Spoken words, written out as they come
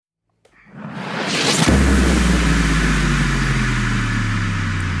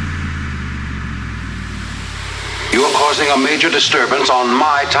a major disturbance on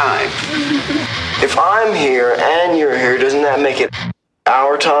my time. If I'm here and you're here, doesn't that make it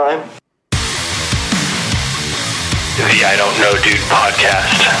our time? The I Don't Know Dude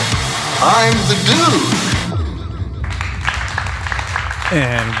podcast. I'm the dude.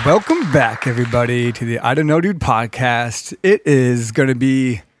 And welcome back, everybody, to the I Don't Know Dude podcast. It is going to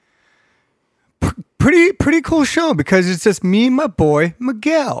be pretty cool show because it's just me and my boy,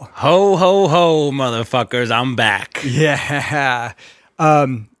 Miguel. Ho, ho, ho, motherfuckers. I'm back. Yeah.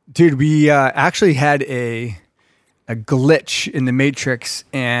 Dude, we actually had a glitch in the Matrix,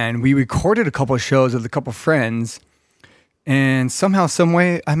 and we recorded a couple of shows with a couple of friends, and somehow, some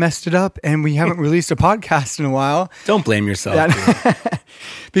way, I messed it up, and we haven't released a podcast in a while. Don't blame yourself.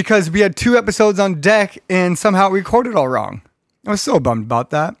 Because we had 2 episodes on deck, and somehow it recorded all wrong. I was so bummed about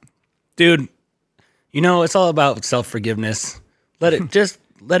that. Dude, you know, it's all about self-forgiveness. Let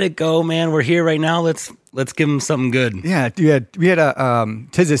it go, man. We're here right now. Let's give them something good. Yeah, we had a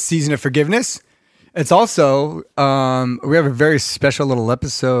 'tis a season of forgiveness. It's also we have a very special little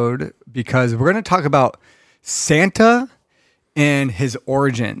episode because we're going to talk about Santa and his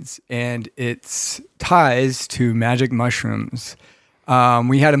origins and its ties to magic mushrooms.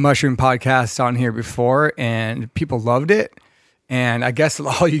 We had a mushroom podcast on here before, and people loved it. And I guess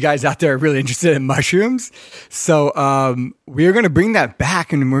all you guys out there are really interested in mushrooms. So we're going to bring that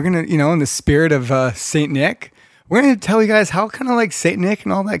back, and we're going to, in the spirit of St. Nick, we're going to tell you guys how kind of like St. Nick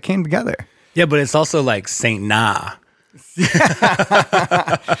and all that came together. Yeah, but it's also like St. Nah.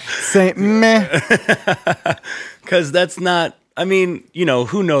 St. Meh. Because that's not, I mean,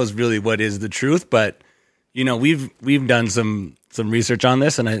 who knows really what is the truth, but, we've done some research on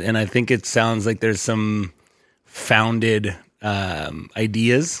this, and I think it sounds like there's some founded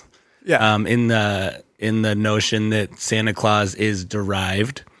ideas in the notion that Santa Claus is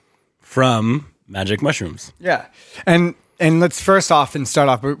derived from magic mushrooms. Yeah. And let's start off,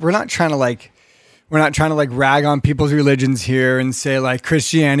 we're not trying to rag on people's religions here and say like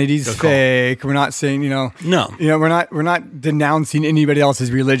Christianity's fake. We're not saying, No. We're not denouncing anybody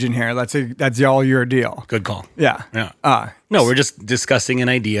else's religion here. That's all your deal. Good call. Yeah. No, we're just discussing an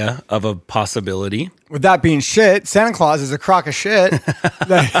idea of a possibility. With that being shit, Santa Claus is a crock of shit. With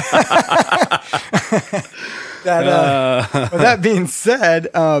that being said,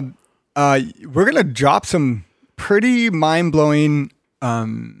 we're gonna drop some pretty mind-blowing.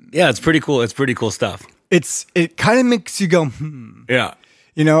 Yeah, it's pretty cool. It's pretty cool stuff. It kind of makes you go, Yeah.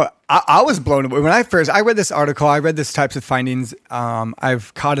 I was blown away when I read this article. I read this types of findings.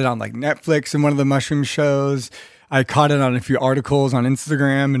 I've caught it on like Netflix and one of the mushroom shows. I caught it on a few articles on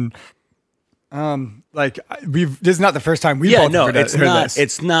Instagram, and this is not the first time we've both heard this.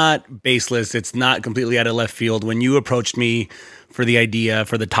 It's not baseless. It's not completely out of left field. When you approached me for the idea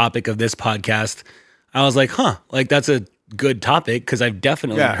for the topic of this podcast, I was like, that's a good topic because I've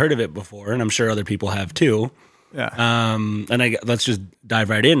definitely heard of it before, and I'm sure other people have too. Yeah. Let's just dive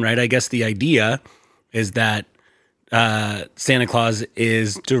right in, right? I guess the idea is that Santa Claus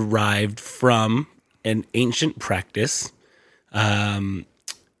is derived from an ancient practice in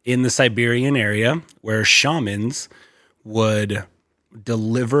the Siberian area where shamans would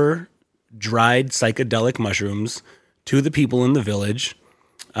deliver dried psychedelic mushrooms to the people in the village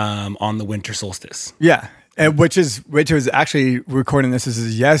on the winter solstice. Yeah. And which was actually recording this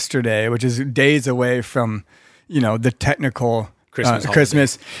is yesterday, which is days away from, the technical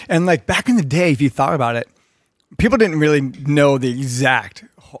Christmas. And like back in the day, if you thought about it, people didn't really know the exact,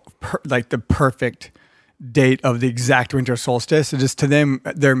 the perfect date of the exact winter solstice. So just to them,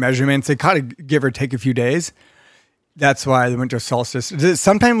 their measurements, they kind of give or take a few days. That's why the winter solstice, does it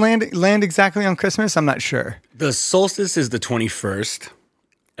sometime land exactly on Christmas? I'm not sure. The solstice is the 21st.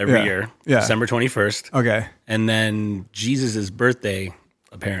 Every year, December 21st. Okay. And then Jesus' birthday,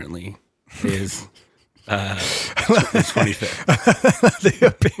 apparently, is the 25th.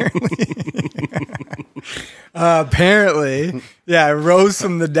 Apparently, rose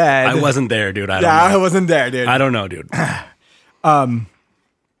from the dead. I wasn't there, dude. I don't know. I wasn't there, dude. I don't know, dude.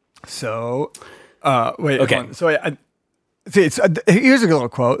 So, wait. Okay. So, here's a little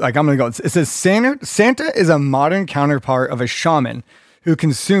quote. Like, I'm going to go. It says, Santa is a modern counterpart of a shaman who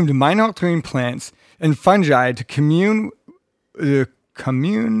consumed mind-altering plants and fungi to commune with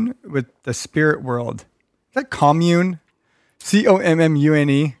the spirit world. Is that commune?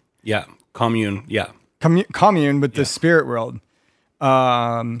 COMMUNE? Yeah, commune. Yeah. Commune with the spirit world.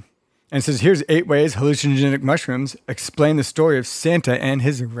 And it says, here's 8 ways hallucinogenic mushrooms explain the story of Santa and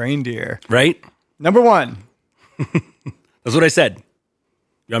his reindeer. Right? Number 1. That's what I said.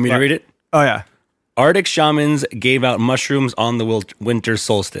 You want me to read it? Oh, yeah. Arctic shamans gave out mushrooms on the winter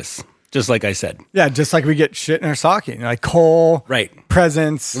solstice. just like I said. Yeah, just like we get shit in our stocking, like coal, Right.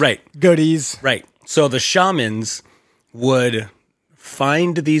 presents, Right. goodies. Right. So the shamans would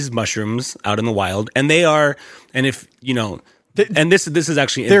find these mushrooms out in the wild, and they are, and if you know, and this is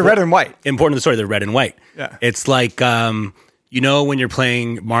actually They're red and white. Important to the story. They're red and white. Yeah. It's like you know when you're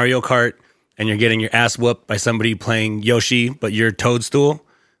playing Mario Kart and you're getting your ass whooped by somebody playing Yoshi, but you're Toadstool.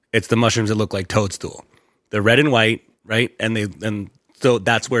 It's the mushrooms that look like Toadstool. They're red and white, right? And so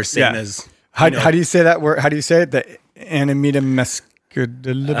that's where Santa's. How do you say that word? How do you say it? The Anemita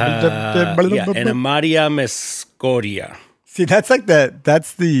Yeah, Animatia mescoria. See, that's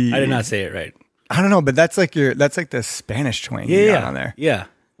the. I did not say it right. I don't know, but that's like the Spanish twang you got on there. Yeah.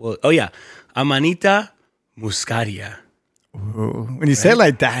 Well, Amanita muscaria. Ooh, when you say it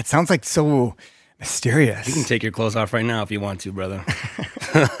like that, it sounds like so mysterious. You can take your clothes off right now if you want to, brother.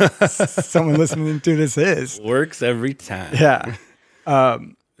 Someone listening to this is. Works every time. Yeah.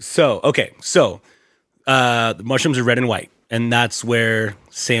 So the mushrooms are red and white, and that's where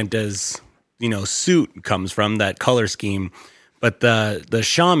Santa's suit comes from, that color scheme. But the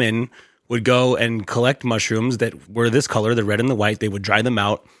shaman would go and collect mushrooms that were this color, the red and the white. They would dry them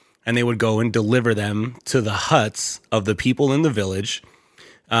out, and they would go and deliver them to the huts of the people in the village.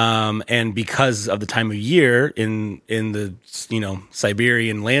 And because of the time of year in the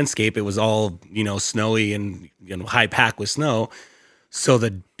Siberian landscape, it was all snowy and high pack with snow. So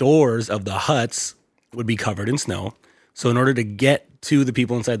the doors of the huts would be covered in snow. So in order to get to the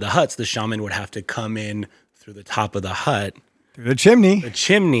people inside the huts, the shaman would have to come in through the top of the hut, Through the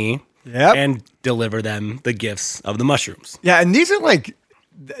chimney. Yep. and deliver them the gifts of the mushrooms. Yeah, and these are like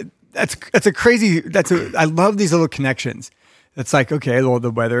I love these little connections. It's like, okay, well, the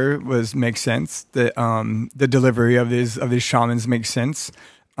weather makes sense. The delivery of these shamans makes sense.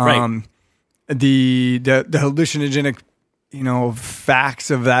 Right. The hallucinogenic, facts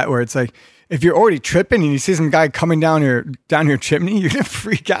of that, where it's like, if you're already tripping and you see some guy coming down your chimney, you're gonna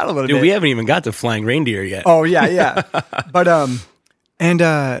freak out a little bit. Dude, we haven't even got to flying reindeer yet. Oh yeah. But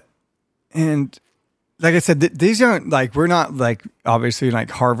and like I said, these aren't like, we're not like obviously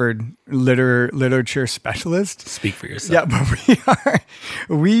like Harvard literature specialists. Speak for yourself. Yeah, but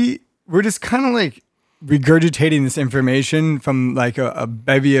we're just kind of like regurgitating this information from like a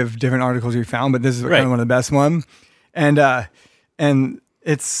bevy of different articles we found, but this is kind of one of the best one. And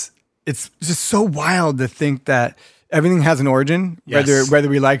it's just so wild to think that everything has an origin, whether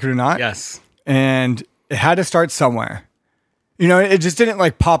we like it or not. Yes. And it had to start somewhere. It just didn't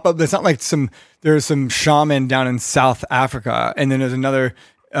like pop up. It's not like there's some shaman down in South Africa, and then there's another,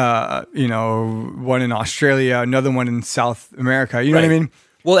 one in Australia, another one in South America. You know what I mean?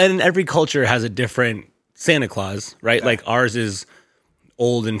 Well, and every culture has a different Santa Claus, right? Yeah. Like ours is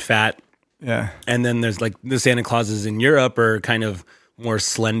old and fat. Yeah. And then there's like the Santa Clauses in Europe are kind of more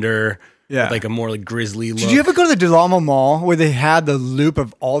slender. Yeah. With like a more like grizzly look. Did you ever go to the Del Amo Mall where they had the loop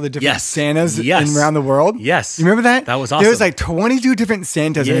of all the different Santas around the world? Yes. You remember that? That was awesome. There was like 22 different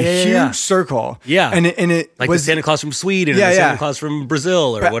Santas in a huge circle. Yeah. And it like was the Santa Claus from Sweden and the Santa Claus from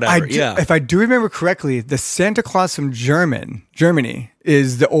Brazil or whatever. If I do remember correctly, the Santa Claus from Germany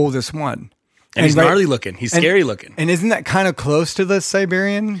is the oldest one. And he's gnarly looking. He's scary looking. And isn't that kind of close to the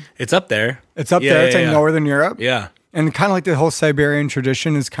Siberian? It's up there. It's up there. It's like Northern Europe. Yeah. And kind of like the whole Siberian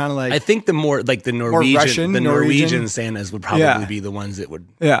tradition is kind of like... I think the more like the Norwegian Santas would probably be the ones that would...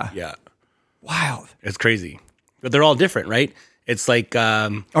 Yeah. Wild. It's crazy. But they're all different, right? It's like...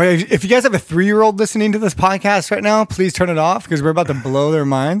 if you guys have a 3-year-old listening to this podcast right now, please turn it off because we're about to blow their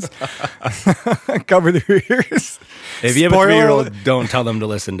minds. Cover their ears. If you have a 3-year-old, don't tell them to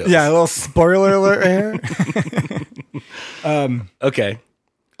listen to us. Yeah, a little spoiler alert here.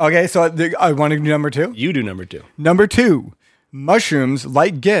 Okay, so I want to do number 2. You do number 2. Number 2, mushrooms,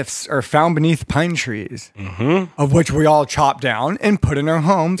 like gifts, are found beneath pine trees, of which we all chop down and put in our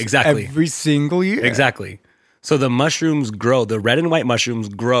homes every single year. Exactly. So the mushrooms grow, the red and white mushrooms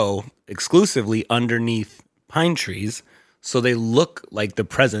grow exclusively underneath pine trees, so they look like the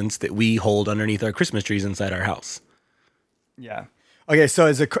presents that we hold underneath our Christmas trees inside our house. Yeah. Okay, so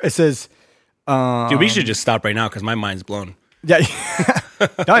it says... Dude, we should just stop right now because my mind's blown. Yeah.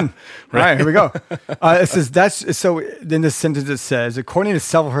 Done. All right, here we go. It says so. In this sentence, it says, according to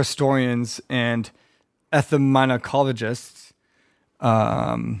several historians and ethnomycologists,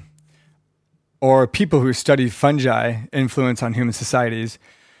 or people who study fungi influence on human societies.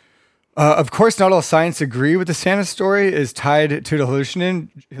 Of course, not all science agree with the Santa story is tied to the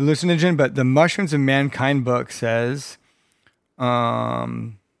hallucinogen, but the Mushrooms of Mankind book says that.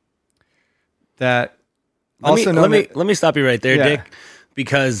 Let me stop you right there, Dick,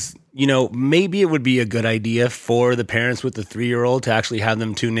 because maybe it would be a good idea for the parents with the 3-year-old to actually have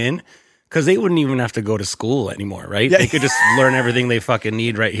them tune in, Because they wouldn't even have to go to school anymore, right? Yeah. They could just learn everything they fucking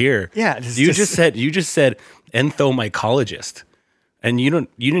need right here. Yeah, You just said entomycologist, and you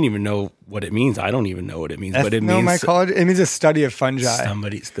didn't even know what it means. I don't even know what it means, but it means it means a study of fungi.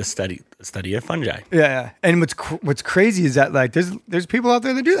 the study of fungi. Yeah. And what's crazy is that like there's people out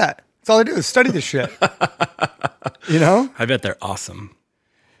there that do that. That's all they do is study this shit. You know? I bet they're awesome.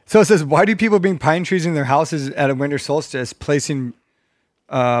 So it says, why do people bring pine trees in their houses at a winter solstice, placing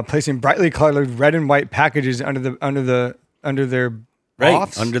brightly colored red and white packages under their Right,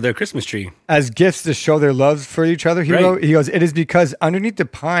 lofts under their Christmas tree. as gifts to show their love for each other? He Right. wrote, he goes, it is because underneath the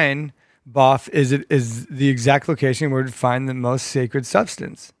pine bough is the exact location where to find the most sacred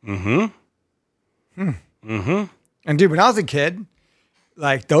substance. Mm-hmm. And dude, when I was a kid,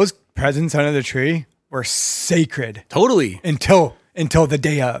 like those presents under the tree were sacred Totally. until the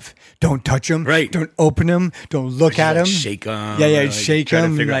day of. Don't touch them. Right. Don't open them. Don't look at them. Shake them. Yeah, shake try to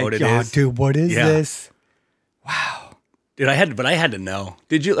them. figure out Like, what it oh, is. dude, what is Yeah. this? Dude, I had to know.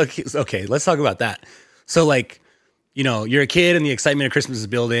 Did you? Okay, let's talk about that. So, like, you know, you're a kid and the excitement of Christmas is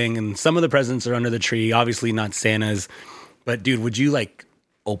building, and some of the presents are under the tree. Obviously, not Santa's, but dude, would you like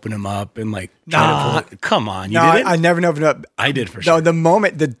open them up and like try to pull it? Come on, you No, didn't? I never opened up. I did for No, sure. the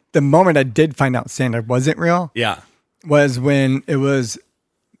moment I did find out Santa wasn't real Yeah. was when it was.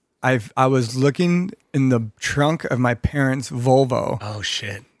 I was looking in the trunk of my parents' Volvo, Oh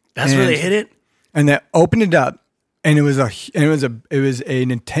shit. That's where they hit it. and they opened it up, and it was a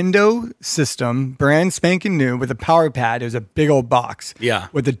Nintendo system, brand spanking new, with a power pad. It was a big old box, Yeah.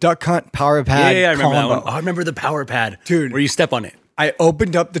 with the Duck Hunt power pad. Yeah, I remember that combo. one. I remember the power pad, Dude. where you step on it. I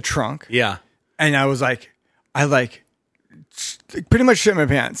opened up the trunk, Yeah. and I was like, pretty much shit my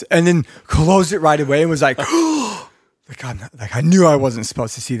pants, and then closed it right away and was like, I knew I wasn't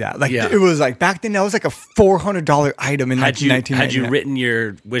supposed to see that. Like Yeah. it was like back then that was like a $400 item in Had you 1999. written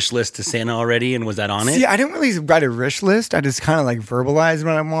your wish list to Santa already, and was that on it? See, I didn't really write a wish list. I just kind of like verbalized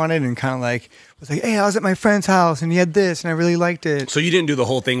what I wanted and kind of like was like, hey, I was at my friend's house and he had this and I really liked it. So you didn't do the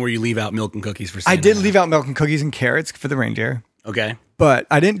whole thing where you leave out milk and cookies for Santa? I did leave out milk and cookies and carrots for the reindeer, Okay. but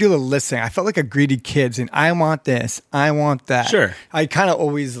I didn't do the list thing. I felt like a greedy kid saying, I want this, I want that. Sure. I kind of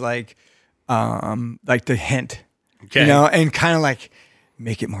always like the hint. Okay. You know, and kind of like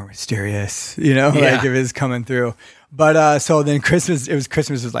make it more mysterious, you know, Yeah. like if it's coming through. But so then Christmas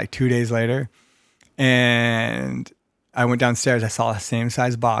was like 2 days later. And I went downstairs, I saw the same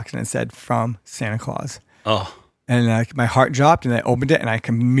size box and it said from Santa Claus. Oh. And like my heart dropped and I opened it and I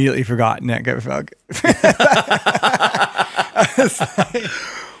immediately forgot. And I got fuck.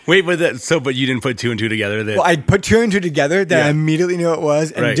 Wait, but you didn't put two and two together. That Well, I put two and two together, then I Yeah. immediately knew it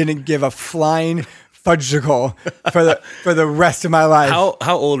was and Right. didn't give a flying fudgicle for the rest of my life.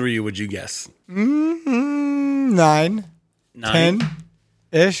 how old were you? Would you guess? 9, 10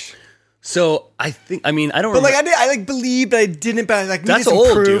 ish. So I think. I mean, I don't. But like remember. I like believed, but I didn't. But I like needed That's some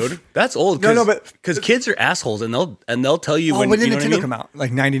old, proof. dude. That's old. No, but because kids are assholes, and they'll tell you Oh, when when did you know Nintendo what I mean? come out?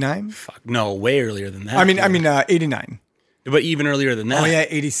 Like 99? Fuck, no, way earlier than that. I mean 89. but even earlier than that. Oh yeah,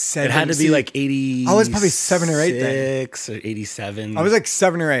 87. It had to be See, like 80. I was probably 7 or 8 then. 6 or 87. I was like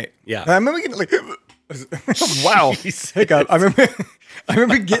 7 or 8. Yeah. I remember getting like wow, hiccup. I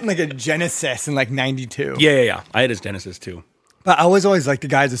remember getting like a Genesis in like 92. Yeah. I had his Genesis too. But I was always like the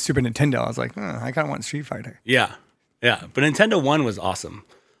guys at Super Nintendo. I was like, I kind of want Street Fighter. Yeah. But Nintendo 1 was awesome.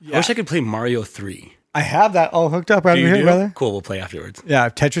 I wish I could play Mario 3. I have that all hooked up right Do over you here, do? brother. Cool, we'll play afterwards. Yeah,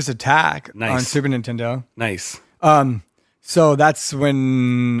 Tetris Attack Nice. on Super Nintendo. Nice. So that's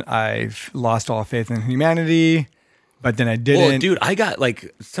when I've lost all faith in humanity, but then I didn't. Well, dude, I got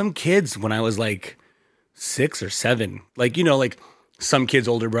like some kids when I was like 6 or 7. Like, you know, like some kid's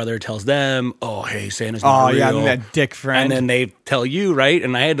older brother tells them, "Oh, hey, Santa's not real." yeah, that dick friend. And then they tell you, right?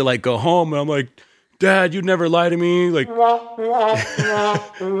 And I had to like go home, and I'm like, "Dad, you'd never lie to me." Like,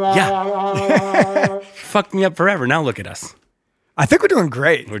 yeah, fucked me up forever. Now look at us. I think we're doing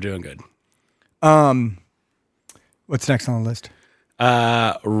great. We're doing good. What's next on the list?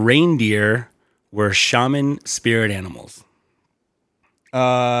 Reindeer were shaman spirit animals.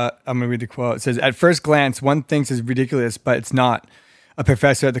 I'm going to read the quote. It says, at first glance, one thinks it's ridiculous, but it's not. A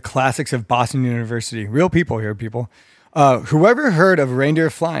professor at the Classics of Boston University. Real people here, people. Whoever heard of reindeer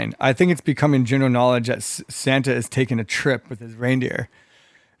flying? I think it's becoming general knowledge that Santa is taking a trip with his reindeer.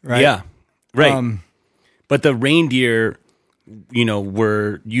 Right? Yeah, right. But the reindeer, you know,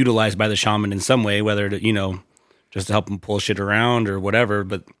 were utilized by the shaman in some way, whether to, you know, just to help them pull shit around or whatever.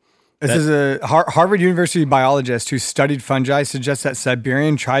 But This is a Harvard University biologist who studied fungi suggests that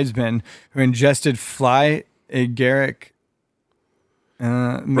Siberian tribesmen who ingested fly agaric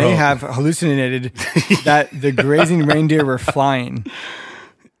may have hallucinated that the grazing reindeer were flying.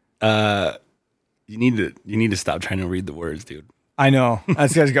 you need to stop trying to read the words, dude. I know.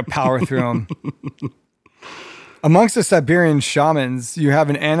 That's guys got power through them. Amongst the Siberian shamans, you have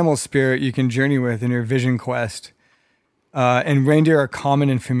an animal spirit you can journey with in your vision quest. And reindeer are common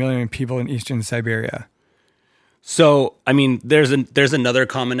and familiar in people in eastern Siberia. So, I mean, there's another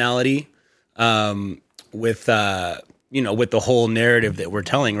commonality with with the whole narrative that we're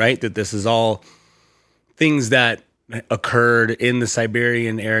telling, right? That this is all things that occurred in the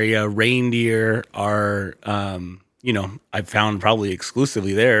Siberian area. Reindeer are, I've found probably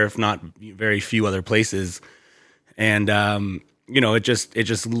exclusively there, if not very few other places. And, it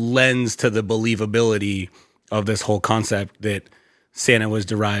just lends to the believability of this whole concept that Santa was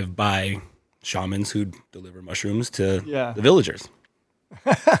derived by shamans who deliver mushrooms to the villagers.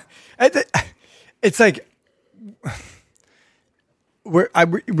 It's like we're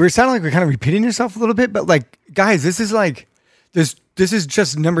sounding like we're kind of repeating yourself a little bit, but like, guys, this is this is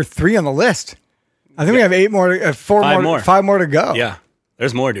just number 3 on the list. I think we have 5 more to go. Yeah,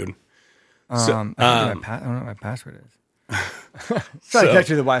 there's more, dude. I don't know what my password is. Try to catch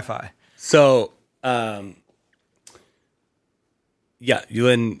you the Wi-Fi. So, you're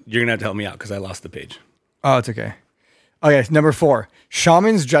gonna have to help me out because I lost the page. Oh, it's okay. Okay, number 4.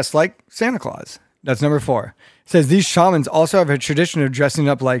 Shamans dress like Santa Claus. That's number 4. It says these shamans also have a tradition of dressing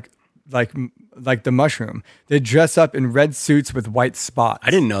up like the mushroom. They dress up in red suits with white spots.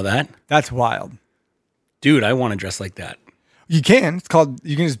 I didn't know that. That's wild. Dude, I want to dress like that. You can. It's called,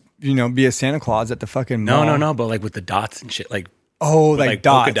 you can just, be a Santa Claus at the fucking mall. No, but like with the dots and shit. Like, like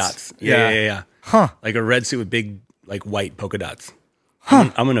dots. Polka dots. Yeah. Huh. Like a red suit with big, like white polka dots.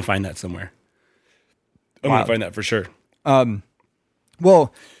 Huh. I'm going to find that somewhere. I'm going to find that for sure.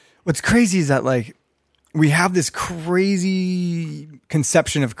 Well, what's crazy is that like we have this crazy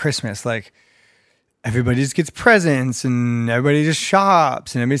conception of Christmas. Like everybody just gets presents and everybody just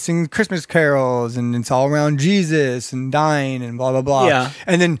shops and everybody sings Christmas carols and it's all around Jesus and dying and blah, blah, blah. Yeah.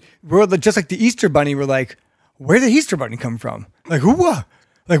 And then we're just like the Easter Bunny. We're like, where'd the Easter Bunny come from? Like who?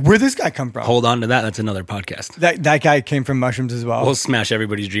 Like where'd this guy come from? Hold on to that. That's another podcast. That guy came from mushrooms as well. We'll smash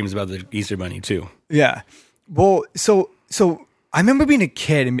everybody's dreams about the Easter Bunny too. Yeah. Well, so I remember being a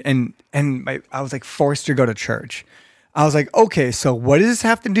kid and I was like forced to go to church. I was like, okay, so what does this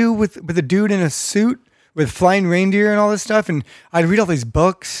have to do with a dude in a suit with flying reindeer and all this stuff? And I'd read all these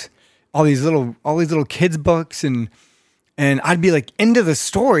books, all these little kids books, and I'd be like into the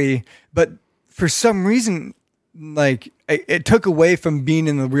story, but for some reason, like it took away from being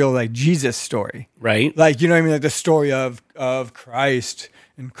in the real like Jesus story, right? Like, you know what I mean? Like the story of Christ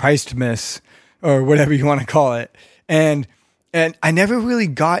and Christmas or whatever you want to call it. And I never really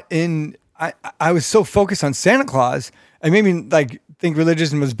got in. I was so focused on Santa Claus, it made me like think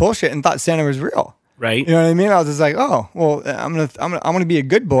religion was bullshit and thought Santa was real. Right. You know what I mean? I was just like, oh, well, I'm gonna be a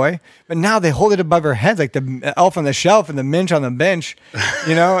good boy. But now they hold it above our heads like the elf on the shelf and the Minch on the bench,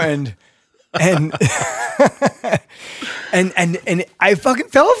 and and I fucking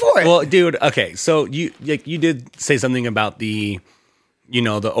fell for it. Well, dude, okay, so you did say something about the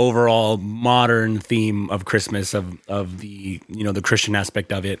overall modern theme of Christmas of the the Christian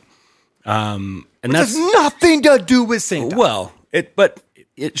aspect of it, and that's nothing to do with Santa. Well, it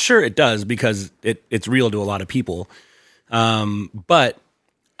does because it's real to a lot of people, but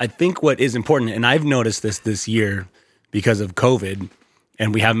I think what is important, and I've noticed this year because of COVID,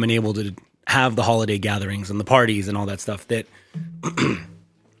 and we haven't been able to have the holiday gatherings and the parties and all that stuff, that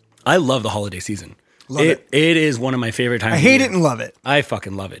I love the holiday season. It is one of my favorite times. I hate it and love it. I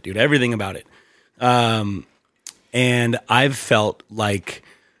fucking love it, dude. Everything about it. And I've felt like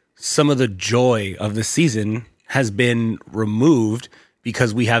some of the joy of the season has been removed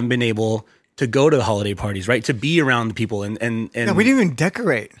because we haven't been able to go to the holiday parties, right? To be around the people and yeah, we didn't even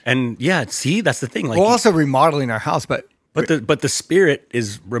decorate. And yeah, see, that's the thing. Like, we're also remodeling our house, but the spirit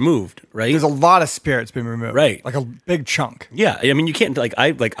is removed, right? There's a lot of spirit's been removed, right? Like a big chunk. Yeah, I mean, you can't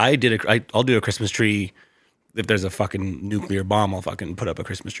I'll do a Christmas tree. If there's a fucking nuclear bomb, I'll fucking put up a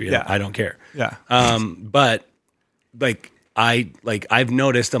Christmas tree. Yeah. I don't care. Yeah. But I've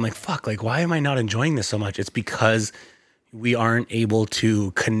noticed, I'm like, fuck, like, why am I not enjoying this so much? It's because we aren't able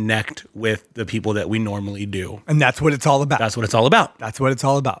to connect with the people that we normally do. And that's what it's all about. That's what it's all about. That's what it's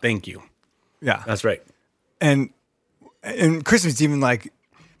all about. Thank you. Yeah. That's right. And Christmas, even like,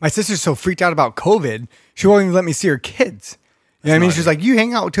 my sister's so freaked out about COVID, she won't even let me see her kids. You know what I mean? She's like, you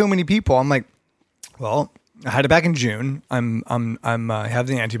hang out with too many people. I'm like, well, I had it back in June. I'm have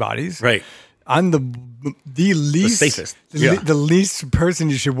the antibodies. Right. I'm the least safest. The least person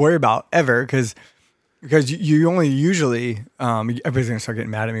you should worry about ever because you only usually everybody's gonna start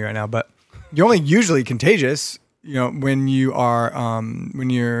getting mad at me right now, but you're only usually contagious when you are when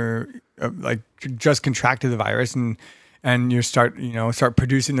you're like just contracted the virus and you start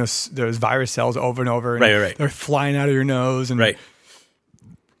producing those virus cells over and over, and right. they're flying out of your nose, and Right.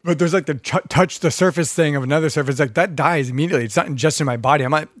 But there's like the touch the surface thing of another surface, like that dies immediately. It's not just in my body. I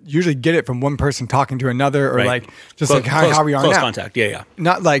might usually get it from one person talking to another, or Right. like just like how we are close now. contact. Yeah.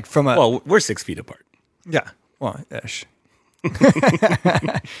 Not like from a Well, we're 6 feet apart. yeah. Well, ish.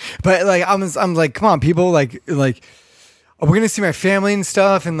 But like I'm like, come on, people, like we're gonna see my family and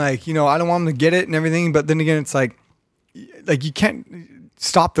stuff, and like I don't want them to get it and everything. But then again, it's like you can't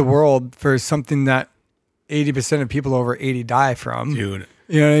stop the world for something that 80% of people over 80 die from, Dude.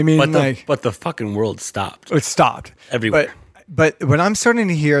 You know what I mean? But the fucking world stopped. It stopped Everywhere. But what I'm starting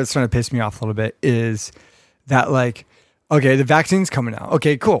to hear, it's starting to piss me off a little bit, is that like, okay, the vaccine's coming out.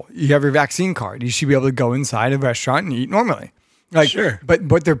 Okay, cool. You have your vaccine card. You should be able to go inside a restaurant and eat normally. Like, Sure. But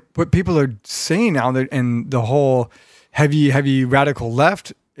what people are saying now, and the whole heavy radical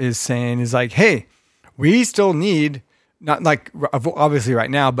left is saying is like, hey, we still need, not like obviously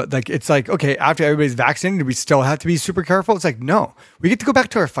right now, but like it's like, okay, after everybody's vaccinated, we still have to be super careful. It's like, no, we get to go back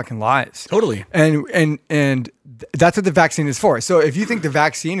to our fucking lives. Totally. And that's what the vaccine is for. So if you think the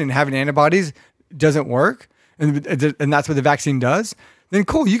vaccine and having antibodies doesn't work, and that's what the vaccine does, then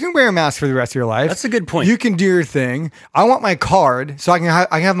cool, you can wear a mask for the rest of your life. That's a good point. You can do your thing. I want my card so I can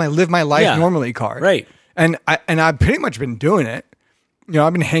have my live my life normally card. Right. And I've pretty much been doing it.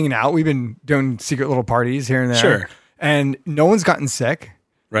 I've been hanging out. We've been doing secret little parties here and there. Sure. And no one's gotten sick.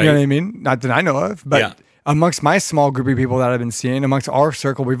 Right. You know what I mean? Not that I know of, but amongst my small group of people that I've been seeing, amongst our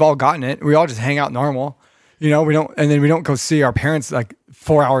circle, we've all gotten it. We all just hang out normal. We don't go see our parents like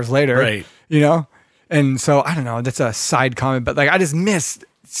 4 hours later. Right. And so I don't know, that's a side comment, but like I just miss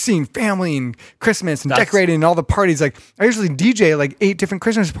seeing family and Christmas and decorating and all the parties. Like I usually DJ like 8 different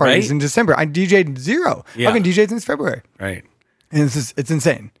Christmas parties in December. I DJ'd 0. Yeah. I've been DJ'd since February. Right. And it's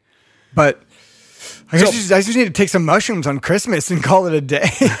insane. But I just need to take some mushrooms on Christmas and call it a day.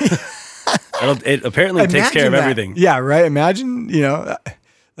 It apparently takes care of everything. Yeah, right. Imagine,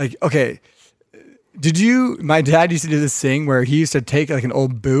 like, okay. My dad used to do this thing where he used to take like an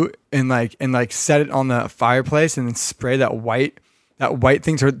old boot and set it on the fireplace and then spray that white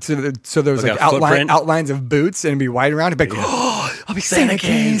thing so there was like outlines of boots, and it'd be white around it. Be like, oh, I'll be Santa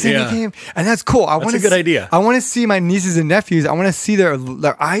came. And that's cool. That's a good idea. I want to see my nieces and nephews. I want to see their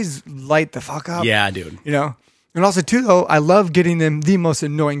eyes light the fuck up. Yeah, dude. And also too, though, I love getting them the most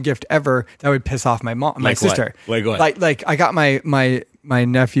annoying gift ever that would piss off my mom, my sister. Wait, go ahead. Like I got my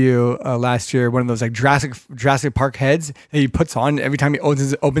nephew last year one of those like Jurassic Park heads that he puts on every time he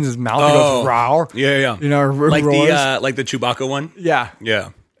opens his mouth. He goes row. Yeah. Like like the Chewbacca one. Yeah.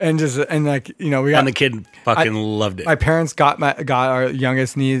 And we got, and the kid fucking loved it. My parents got my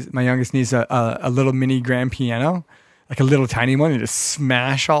youngest niece a little mini grand piano, like a little tiny one, and just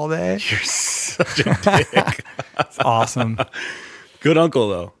smash all day. You're such a dick. It's awesome. Good uncle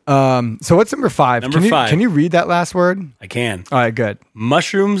though. So what's number 5? Number 5. Can you read that last word? I can. All right, good.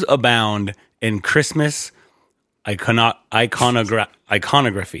 Mushrooms abound in Christmas iconography.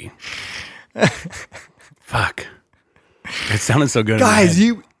 Fuck. It sounded so good. Guys,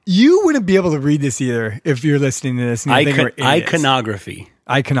 you wouldn't be able to read this either if you're listening to this. And you think we're idiots. Iconography.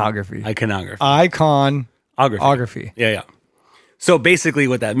 Iconography. Yeah. So basically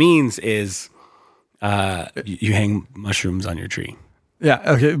what that means is you hang mushrooms on your tree. Yeah.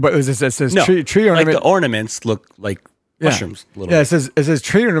 Okay. But it says No, tree ornament. Like the ornaments look like mushrooms. It says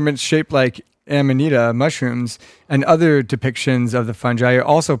tree ornaments shaped like amanita mushrooms and other depictions of the fungi are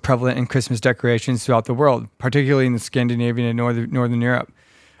also prevalent in Christmas decorations throughout the world, particularly in the Scandinavian and Northern Europe.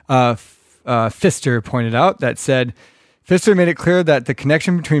 Pfister pointed out that said, Pfister made it clear that the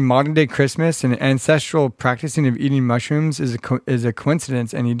connection between modern day Christmas and ancestral practicing of eating mushrooms is a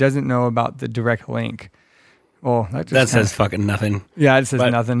coincidence, and he doesn't know about the direct link. Well, that says fucking nothing. Yeah, it says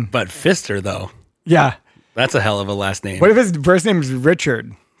nothing. But Pfister, though. Yeah. That's a hell of a last name. What if his first name is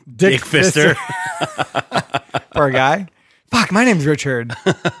Richard? Dick Pfister. Poor guy. Fuck, my name's Richard.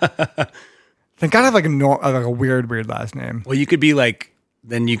 Thank God I have like a weird last name. Well, you could be like,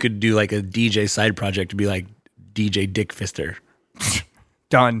 then you could do like a DJ side project to be like DJ Dick Pfister.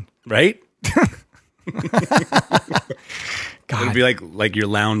 Done. Right? God. It'd be like your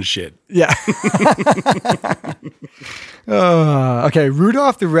lounge shit. Yeah. Okay.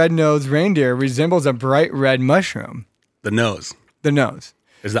 Rudolph the Red-Nosed Reindeer resembles a bright red mushroom. The nose.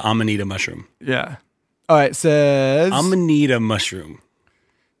 Is the Amanita mushroom. Yeah. All right. It says Amanita mushroom.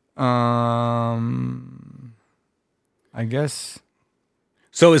 I guess.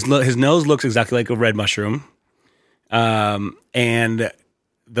 So his nose looks exactly like a red mushroom. And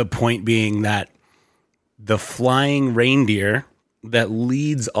the point being that the flying reindeer that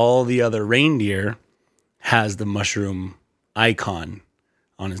leads all the other reindeer has the mushroom icon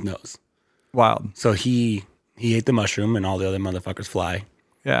on his nose. Wild. So he ate the mushroom, and all the other motherfuckers fly,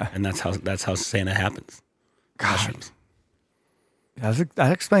 Yeah. and that's how Santa happens. Mushrooms.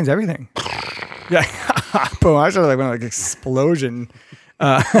 That explains everything. Yeah. Boom. I started went like explosion.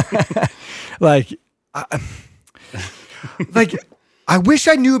 Like I wish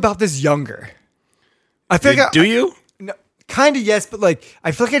I knew about this younger. I feel like Do you? no, kind of yes, but like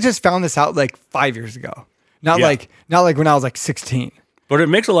I feel like I just found this out like 5 years ago. Not Yeah. like when I was like 16. But it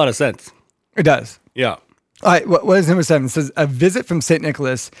makes a lot of sense. It does. Yeah. All right, what is number 7? It says a visit from St.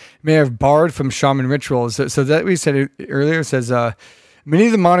 Nicholas may have borrowed from shaman rituals. So that we said earlier says many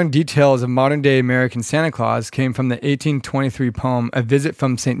of the modern details of modern day American Santa Claus came from the 1823 poem A Visit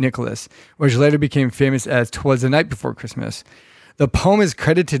from St. Nicholas, which later became famous as 'Twas the Night Before Christmas. The poem is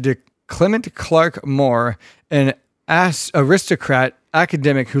credited to Clement Clark Moore, an aristocrat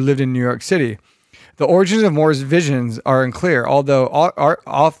academic who lived in New York City. The origins of Moore's visions are unclear, although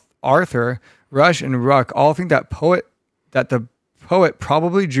Arthur, Rush, and Ruck all think that the poet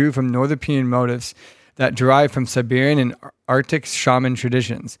probably drew from North European motifs that derive from Siberian and Arctic shaman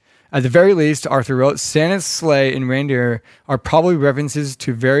traditions. At the very least, Arthur wrote, Santa's sleigh and reindeer are probably references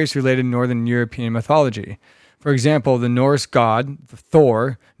to various related Northern European mythology. For example, the Norse god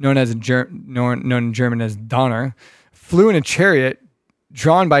Thor, known in German as Donner, flew in a chariot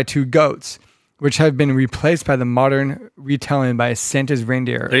drawn by 2 goats, which have been replaced by the modern retelling by Santa's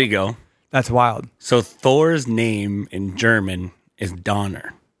reindeer. There you go. That's wild. So Thor's name in German is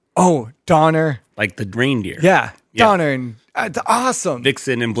Donner, Oh, Donner. like the reindeer. Yeah, Yeah. Donner. And, awesome.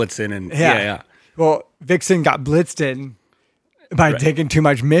 Vixen and Blitzen and Yeah. yeah. Well, Vixen got blitzed in by taking too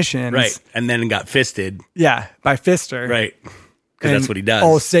much missions. Right. And then got fisted. Yeah, by Fister. Right. Because that's what he does.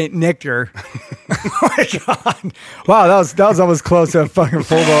 Oh, Saint Nictor. Oh my god! Wow, that was almost close to a fucking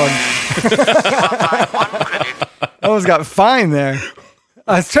full blown. Almost got fined there.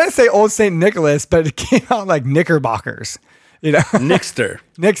 I was trying to say Old Saint Nicholas, but it came out like Knickerbockers. You know, Nixter.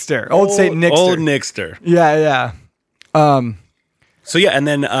 Nixter, Old Saint Nixter. Old Nixter. Yeah. So yeah, and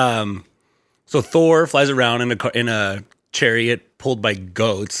then so Thor flies around in a chariot pulled by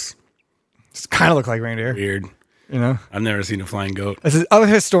goats. Just kind of look like reindeer. Weird. You know. I've never seen a flying goat. It says other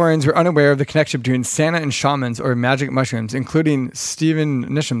historians were unaware of the connection between Santa and shamans or magic mushrooms, including Stephen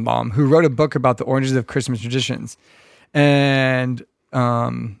Nissenbaum, who wrote a book about the origins of Christmas traditions. And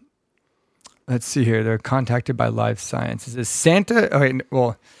let's see here. They're contacted by Live Science. It says Santa. Okay,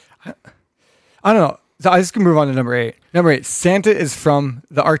 well, I don't know. So I just can move on to number 8. Number 8. Santa is from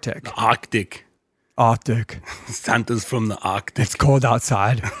the Arctic. Arctic. Arctic. Santa's from the Arctic. It's cold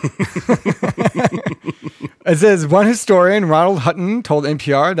outside. It says one historian, Ronald Hutton, told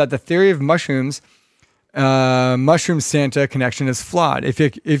NPR that the theory of mushroom Santa connection is flawed.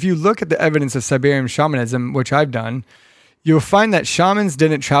 If you look at the evidence of Siberian shamanism, which I've done, you'll find that shamans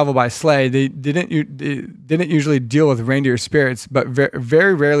didn't travel by sleigh. They didn't usually deal with reindeer spirits, but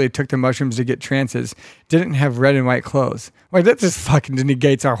very rarely took the mushrooms to get trances. Didn't have red and white clothes. Like that just fucking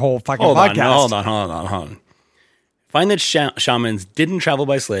negates our whole fucking podcast. Hold on. Find that shamans didn't travel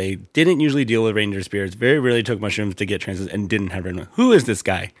by sleigh, didn't usually deal with reindeer spirits, very rarely took mushrooms to get trances, and didn't have red and white. Who is this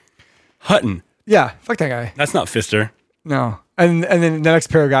guy? Hutton. Yeah, fuck that guy. That's not Fister. No. And then the next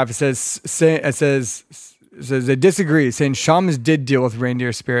paragraph it says they disagree, saying shamans did deal with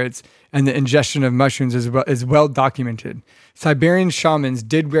reindeer spirits and the ingestion of mushrooms is well documented. Siberian shamans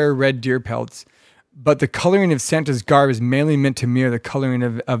did wear red deer pelts, but the coloring of Santa's garb is mainly meant to mirror the coloring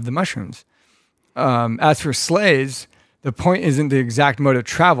of the mushrooms. As for sleighs, the point isn't the exact mode of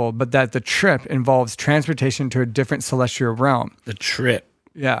travel, but that the trip involves transportation to a different celestial realm. The trip.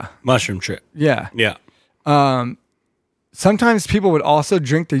 Yeah. Mushroom trip. Yeah. Yeah. Sometimes people would also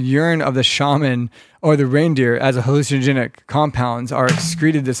drink the urine of the shaman or the reindeer as a hallucinogenic compounds are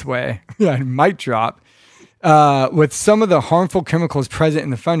excreted this way. Yeah, mic drop. With some of the harmful chemicals present in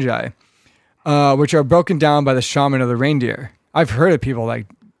the fungi, which are broken down by the shaman or the reindeer. I've heard of people like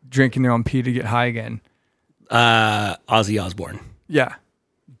drinking their own pee to get high again. Ozzy Osbourne. Yeah.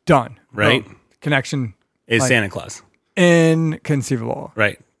 Done. Right? Boom. Connection. Is like, Santa Claus. Inconceivable.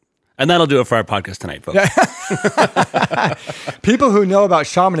 Right. And that'll do it for our podcast tonight, folks. People who know about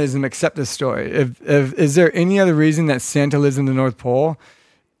shamanism accept this story. Is there any other reason that Santa lives in the North Pole?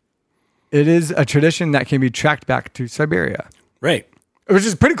 It is a tradition that can be tracked back to Siberia. Right. Which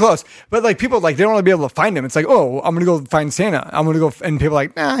is pretty close. But like people like they don't want to be able to find him. It's like, oh, I'm gonna go find Santa. I'm gonna go and people are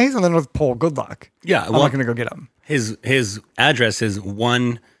like, nah, he's on the North Pole. Good luck. Yeah. I'm not gonna go get him. His address is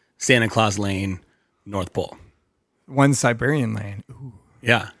 1 Santa Claus Lane, North Pole. 1 Siberian lane. Ooh.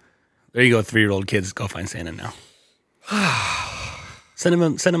 Yeah. There you go, 3-year-old kids. Go find Santa now. Send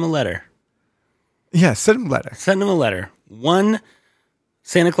him a letter. Yeah, send him a letter. Send him a letter. 1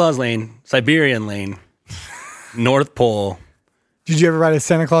 Santa Claus Lane, Siberian Lane, North Pole, Did you ever write a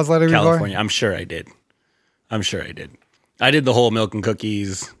Santa Claus letter California. I'm sure I did. I did the whole milk and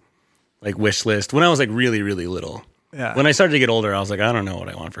cookies like wish list when I was like really, really little. Yeah. When I started to get older, I was like, I don't know what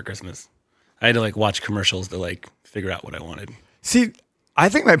I want for Christmas. I had to like watch commercials to like figure out what I wanted. See, I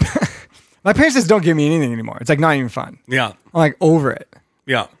think my my parents just don't give me anything anymore. It's like not even fun. Yeah. I'm like over it.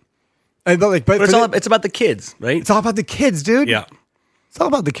 Yeah. But But it's about the kids, right? it's all about the kids, dude. Yeah. It's all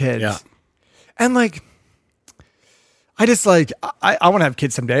about the kids. Yeah. And like, I just like, I want to have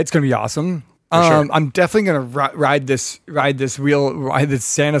kids someday. It's going to be awesome. sure. I'm definitely going to ride this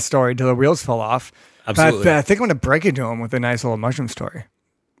Santa story till the wheels fall off. Absolutely. But I think I'm going to break it to him with a nice little mushroom story.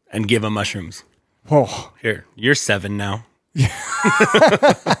 And give them mushrooms. Oh, Here, you're 7 now. you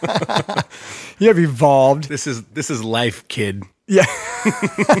have evolved. This is life, kid. Yeah.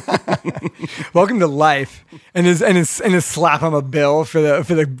 Welcome to life. And his slap him a bill for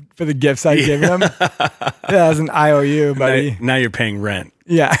the gifts I give him. Yeah, as an IOU, buddy. Now you're paying rent.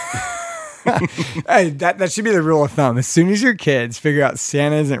 Yeah. Hey, that should be the rule of thumb. As soon as your kids figure out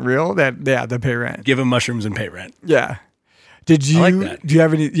Santa isn't real, they pay rent. Give them mushrooms and pay rent. Yeah. Did you? I like that. Do you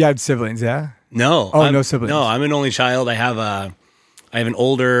have any? You had siblings? Yeah. No. Oh, no siblings. No, I'm an only child. I have an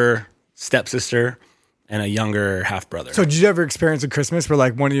older stepsister and a younger half brother. So did you ever experience a Christmas where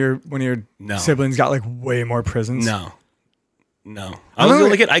like one of your No. siblings got like way more presents? No. I was the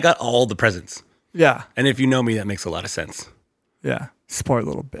only kid. I got all the presents. Yeah. And if you know me, that makes a lot of sense. Yeah. Spoiled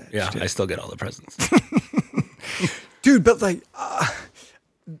little bitch. Yeah, dude. I still get all the presents. Dude, but like I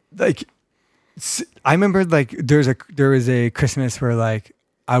remember like there was a Christmas where like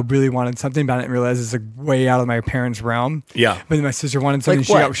I really wanted something, but I didn't realize it's like way out of my parents' realm. Yeah. But then my sister wanted something, Like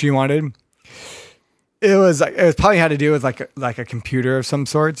she got what? what she wanted. It was probably had to do with like a computer of some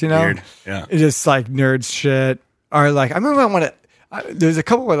sorts, you know? Weird. Yeah. It's just like nerd shit. Or like I remember there's a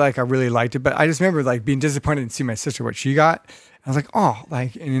couple where like I really liked it, but I just remember like being disappointed to see my sister what she got. I was like, oh,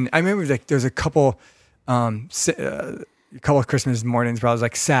 like, and I remember like there's a couple of Christmas mornings where I was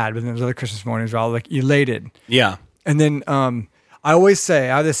like sad, but then there's other Christmas mornings where I was like elated. Yeah. And then I was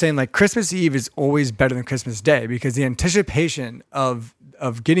saying like Christmas Eve is always better than Christmas Day because the anticipation of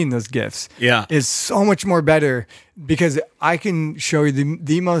getting those gifts is so much more better because I can show you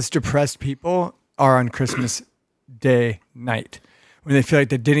the most depressed people are on Christmas Day night when they feel like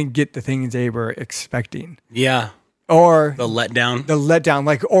they didn't get the things they were expecting. Yeah. Or The letdown.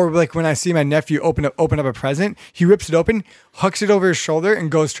 like when I see my nephew open up a present, he rips it open, hucks it over his shoulder,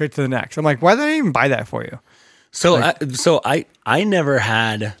 and goes straight to the next. I'm like, why did I even buy that for you? So I never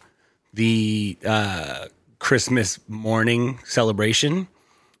had the Christmas morning celebration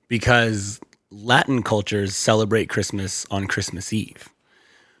because Latin cultures celebrate Christmas on Christmas Eve.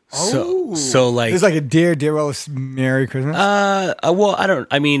 So like It's like a dear Merry Christmas. well, I don't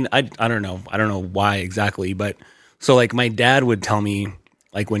know. I don't know why exactly, but so like my dad would tell me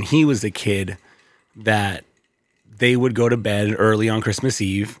like when he was a kid that they would go to bed early on Christmas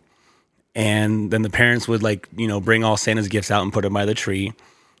Eve and then the parents would like, bring all Santa's gifts out and put them by the tree.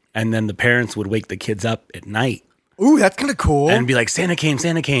 And then the parents would wake the kids up at night. Ooh, that's kind of cool. And be like, Santa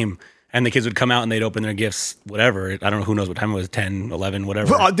came. And the kids would come out and they'd open their gifts, whatever. I don't know, who knows what time it was, 10, 11,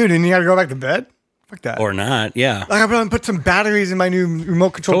 whatever. Oh, dude, and you got to go back to bed? Fuck that. Or not, yeah. Like, I'm going to put some batteries in my new remote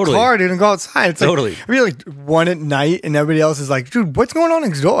control Totally. car, dude, and go outside. It's Totally. Like, I mean, like 1 at night, and everybody else is like, dude, what's going on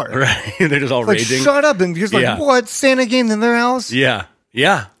next door? Right. They're just all Like, raging. shut up. And just like, Yeah. what? Santa came to their house? Yeah.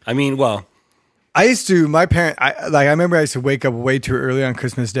 Yeah. I mean, well, I used to, I remember I used to wake up way too early on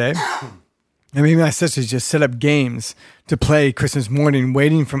Christmas Day. And maybe my sisters just set up games to play Christmas morning,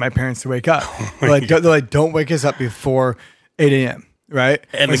 waiting for my parents to wake up. They're like, don't wake us up before 8 a.m. Right?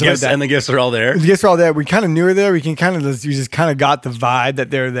 and Or the something like gifts that. and the gifts are all there. The gifts were all there. We kind of knew were there. We just kind of got the vibe that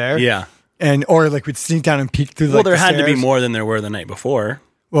they're there. Yeah. Or like we'd sneak down and peek through. Well, like, there the had to be stairs. more than there were the night before.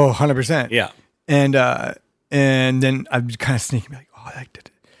 Well, 100%. Yeah. And then I'd kind of sneak and be like, oh,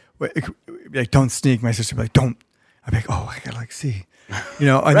 like don't sneak. My sister would be like, don't. I'd be like, oh, I gotta like see, and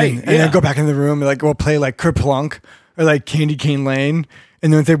Right, then I'd go back in the room and like we'll play like Kerplunk or like Candy Cane Lane,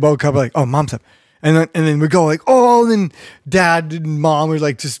 and then once they woke up, like, oh, mom's up, and then we go like, oh, and then dad and mom would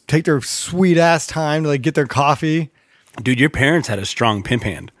like just take their sweet ass time to like get their coffee. Dude, your parents had a strong pimp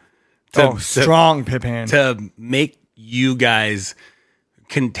hand. Strong pip hand. To make you guys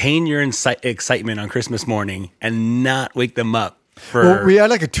contain your excitement on Christmas morning and not wake them up Well, we had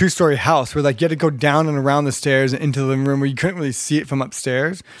like a 2-story house where like you had to go down and around the stairs and into the living room where you couldn't really see it from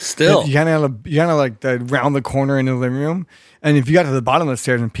upstairs. Still. You kind of like round the corner in the living room. And if you got to the bottom of the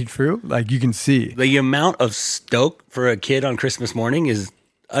stairs and peeked through, like you can see. The amount of stoke for a kid on Christmas morning is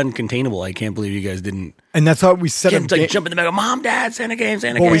uncontainable. I can't believe you guys didn't. And that's why we set up. Like jump in the back of Mom, Dad, Santa game.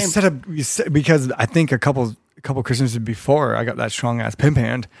 We set up because I think a couple Christmases before I got that strong ass pimp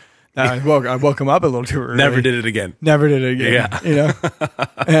hand. I woke him up a little too early. Never did it again. Yeah. You know?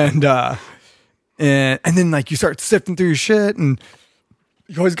 and then like you start sifting through your shit and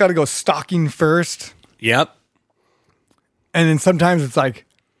you always got to go stocking first. Yep. And then sometimes it's like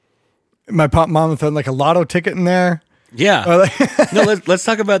my mom would throw like a lotto ticket in there. Yeah. Like No, let's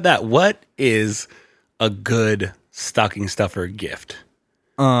talk about that. What is a good stocking stuffer gift?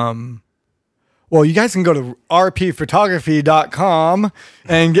 Well, you guys can go to rpphotography.com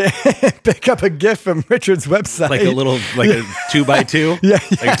and pick up a gift from Richard's website. Like a 2x2? Yeah,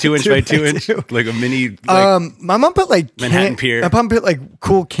 like 2-inch by 2-inch? Like a mini. My mom put like Manhattan Pier. My mom put like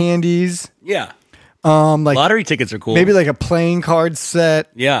cool candies. Yeah. Like lottery tickets are cool. Maybe like a playing card set.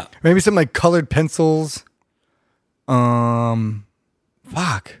 Yeah. Maybe some like colored pencils.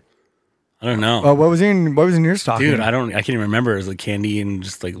 Fuck. I don't know. What was in your stocking? Dude, I can't even remember. It was like candy and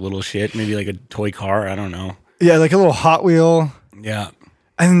just like little shit. Maybe like a toy car. I don't know. Yeah, like a little Hot Wheel. Yeah.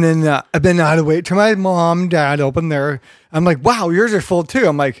 And then I had to wait till my mom, dad opened their. I'm like, wow, yours are full too.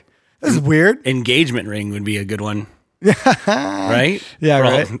 I'm like, this is weird. Engagement ring would be a good one. Right? Yeah,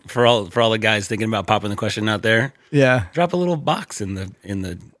 right. For all the guys thinking about popping the question out there. Yeah. Drop a little box in the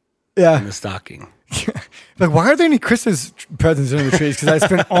stocking. Like, why are there any Christmas presents under the trees? Because I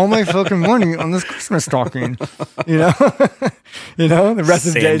spent all my fucking money on this Christmas stocking. You know? The rest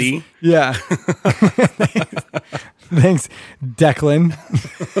of the days. Yeah. Thanks, Declan.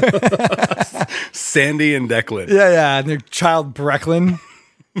 Sandy and Declan. Yeah. And their child, Brecklin.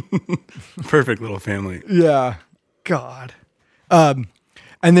 Perfect little family. Yeah. God. And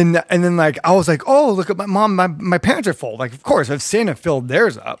then like, I was like, oh, look at my mom. My parents are full. Like, of course, if Santa filled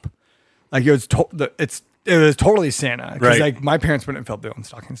theirs up. Like it was totally Santa because like my parents wouldn't fill their own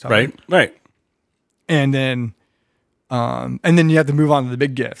stocking stuff. Right. And then you have to move on to the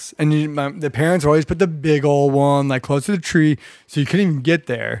big gifts. And the parents always put the big old one like close to the tree, so you couldn't even get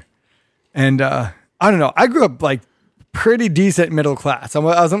there. And I don't know. I grew up like pretty decent middle class. I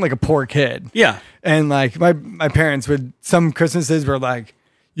wasn't like a poor kid. Yeah. And like my parents some Christmases were like,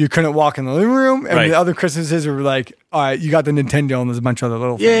 you couldn't walk in the living room, and the other Christmases were like, all right, you got the Nintendo and there's a bunch of other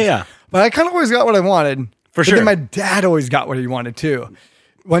little things. Yeah. But I kind of always got what I wanted. For sure. Then my dad always got what he wanted too.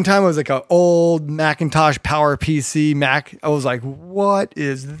 One time it was like an old Macintosh Power PC Mac. I was like, what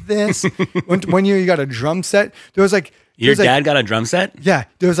is this? One year you got a drum set. There was like... Your dad got a drum set? Yeah.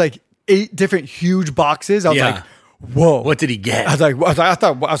 There was like 8 different huge boxes. I was like, whoa. What did he get? I was like, what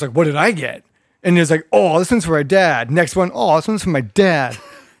did I get? And he was like, oh, this one's for my dad. Next one, oh, this one's for my dad.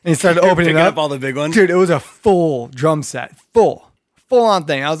 And he started opening up all the big ones. Dude, it was a full drum set, full on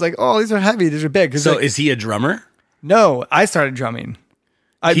thing. I was like, oh, these are heavy, these are big. So like, is he a drummer? No, I started drumming.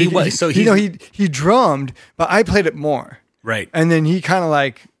 He drummed, but I played it more. Right. And then he kind of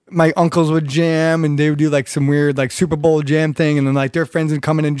like my uncles would jam, and they would do like some weird like Super Bowl jam thing, and then like their friends would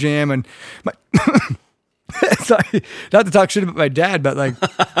come in and jam, and my. Sorry, not to talk shit about my dad, but like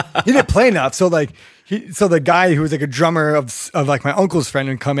he didn't play enough. So like the guy who was like a drummer of like my uncle's friend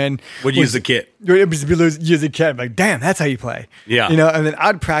would come in, would use the kit. Use the kit. I'm like, damn, that's how you play. Yeah, And then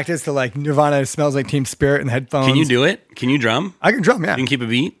I'd practice to like Nirvana Smells Like Teen Spirit and headphones. Can you do it? Can you drum? I can drum. Yeah, you can keep a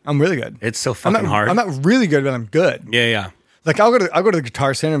beat. I'm really good. It's so fucking hard. I'm not really good, but I'm good. Yeah. Like I'll go to the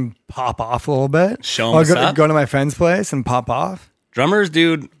guitar stand and pop off a little bit. Show them go to my friend's place and pop off. Drummers,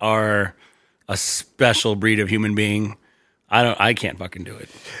 dude, are a special breed of human being. I can't fucking do it.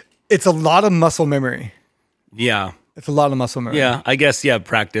 It's a lot of muscle memory. Yeah. It's a lot of muscle memory. Yeah, I guess,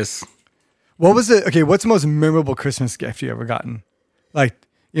 practice. What was it? Okay, what's the most memorable Christmas gift you ever gotten? Like,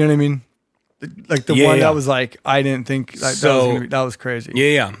 you know what I mean? Like the one that was like, I didn't think that was crazy.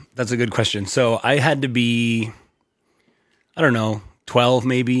 Yeah. That's a good question. So I had to be, I don't know, 12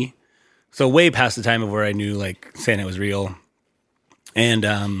 maybe. So way past the time of where I knew like Santa was real. And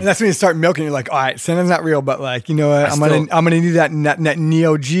that's when you start milking. You're like, all right, Santa's not real, but like, you know what? I'm gonna need that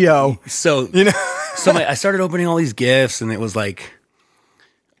Neo Geo. So I started opening all these gifts, and it was like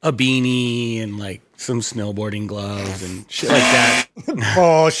a beanie and like some snowboarding gloves and shit like that.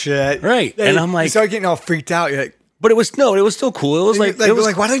 Bullshit, right? And I'm like, you start getting all freaked out. You're like, but it was still cool. It was like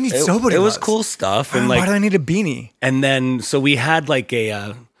why do I need snowboarding gloves? It was cool stuff, and like, why do I need a beanie? And then so we had like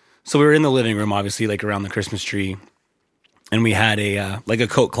so we were in the living room, obviously, like around the Christmas tree. And we had a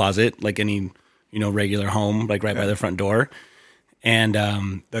coat closet, like any, regular home, like right by the front door. and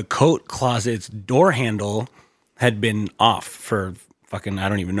the coat closet's door handle had been off for fucking I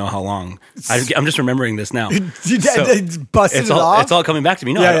don't even know how long. I'm just remembering this now. It's busted it off? It's all coming back to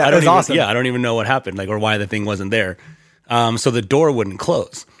me. No, Yeah, I don't it's even, awesome. Yeah, I don't even know what happened, like or why the thing wasn't there. So the door wouldn't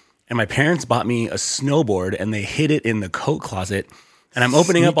close, and my parents bought me a snowboard, and they hid it in the coat closet. And I'm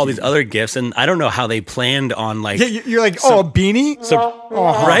opening up all these other gifts, and I don't know how they planned on like. Yeah, you're like, oh, a beanie?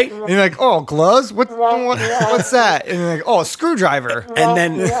 Right? And you're like, oh, gloves? What's that? And you're like, oh, a screwdriver. And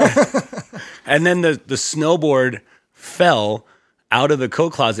then the snowboard fell out of the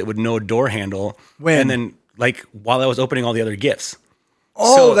coat closet with no door handle. When? And then like while I was opening all the other gifts.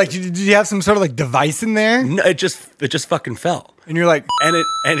 Oh, So- like did you have some sort of like device in there? No, it just fucking fell. And you're like, And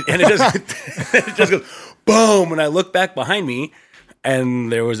it just it just goes boom. When I look back behind me,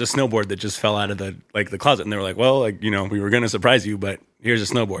 and there was a snowboard that just fell out of the closet, and they were like, "Well, like we were gonna surprise you, but here's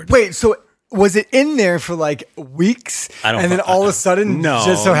a snowboard." wait, so was it in there for like weeks? I don't and then fu- all of a sudden, No,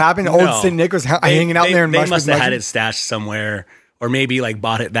 just so happened, no. old St. Nick was hanging out there in They mush must with have had mushrooms? it stashed somewhere, or maybe like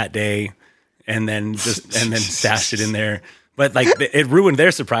bought it that day, and then stashed it in there. But like it ruined their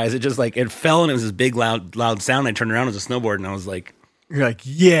surprise. It just like it fell, and it was this big loud sound. I turned around, it was a snowboard, and I was like, You're like,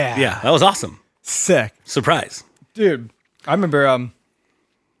 yeah, "Yeah, that was awesome, sick, surprise." dude. I remember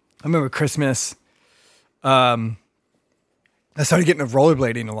Christmas. I started getting into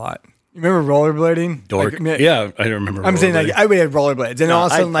rollerblading a lot. You remember rollerblading? Dork. Like, Yeah, I don't remember. I'm saying like rollerblading. I had rollerblades, and all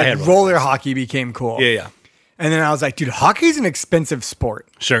of a sudden I like had rollerblades. roller hockey became cool. yeah, And then I was like, dude, hockey's an expensive sport.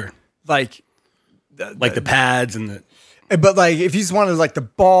 sure. Like, Like the pads and the but like if you just wanted like the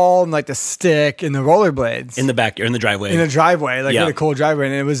ball and like the stick and the rollerblades in the back or in the driveway. in the driveway, like Yeah. in a cool driveway,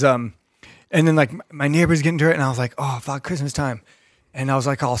 and it was and then like my neighbors getting to it, and I was like, oh fuck, Christmas time, and I was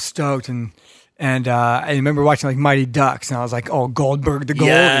like all stoked, and I remember watching like Mighty Ducks, and I was like, oh, Goldberg the goalie,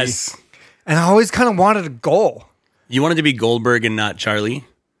 Yes. and I always kind of wanted a goal. You wanted to be Goldberg and not Charlie?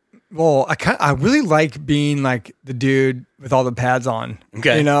 Well, I really like being like the dude with all the pads on.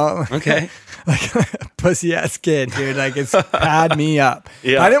 Okay. You know? Okay. Like a pussy ass kid, dude. Like it's pad me up.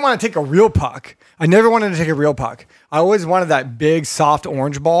 Yeah. But I didn't want to take a real puck. I never wanted to take a real puck. I always wanted that big soft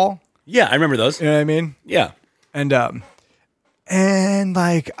orange ball. Yeah, I remember those. You know what I mean? Yeah. And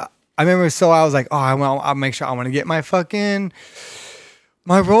like I remember, so I was like, oh, I'll make sure I want to get my rollerblades,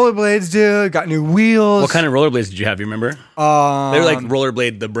 dude. Got new wheels. What kind of rollerblades did you have? You remember? They were like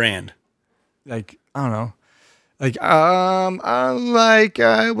Rollerblade, the brand. Like I don't know, like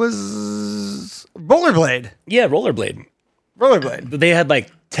I was rollerblade. Yeah, Rollerblade. They had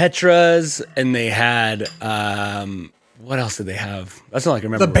like Tetras, and they had what else did they have? That's all I can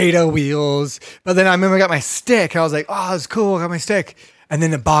remember. The beta wheels. But then I remember I got my stick. I was like, oh, that's cool. I got my stick. And then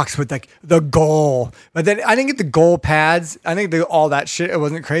the box with like the goal. But then I didn't get the goal pads. I think all that shit. It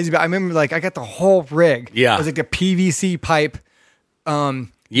wasn't crazy. But I remember like I got the whole rig. Yeah. It was like the PVC pipe.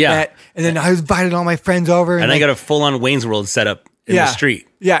 Yeah. net. And then I invited all my friends over. And like, I got a full-on Wayne's World setup in the street.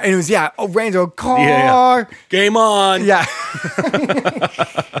 Yeah. And it was, Range car. Yeah. Game on. Yeah.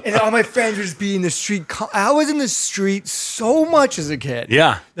 And all my friends would just be in the street. I was in the street so much as a kid.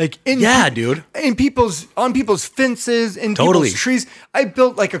 Yeah. Like dude. On people's fences, in Totally. people's trees. I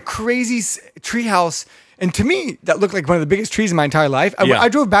built like a crazy tree house. And to me, that looked like one of the biggest trees in my entire life. I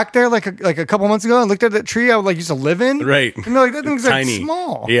drove back there like a couple months ago and looked at that tree I would like used to live in. Right. And they're like, that thing's Tiny. like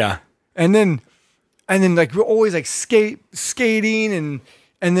small. Yeah. And then like we're always like skating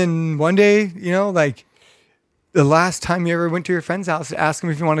and then one day, like the last time you ever went to your friend's house to ask him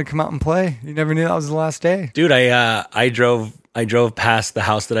if you wanted to come out and play, you never knew that was the last day. Dude, I drove past the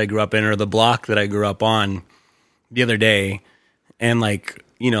house that I grew up in, or the block that I grew up on, the other day, and like,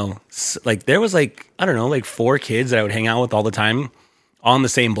 like there was like, I don't know, like 4 kids that I would hang out with all the time on the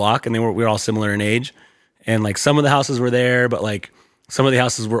same block, and we were all similar in age, and like some of the houses were there, but like some of the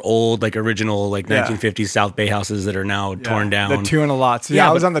houses were old, like original, like 1950s South Bay houses that are now torn down. The two and a lot. So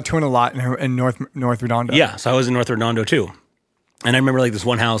I was on the two and a lot in North Redondo. Yeah, so I was in North Redondo too, and I remember like this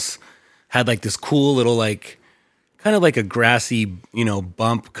one house had like this cool little like kind of like a grassy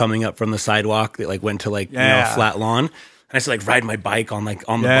bump coming up from the sidewalk that like went to like a flat lawn. And I used to like ride my bike on the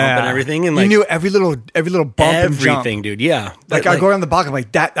bump and everything, and like you knew every little bump and jump. everything, dude. Yeah, Like I go around the block, I'm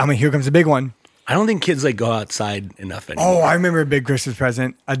like that. Here comes a big one. I don't think kids like go outside enough anymore. Oh, I remember a big Christmas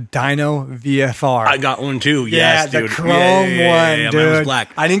present, a Dyno VFR. I got one too. Yeah, Yes, the dude. chrome Yeah, one, dude. mine was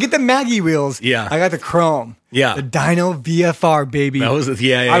black. I didn't get the Maggie wheels. Yeah. I got the chrome. Yeah. The Dyno VFR, baby. That was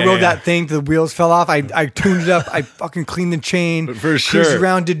I rode that thing till the wheels fell off. I tuned it up. I fucking cleaned the chain. For Cruised sure.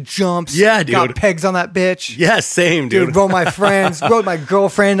 around, did jumps. Yeah, dude. Got pegs on that bitch. Yeah, same, dude. Rode my friends. Rode my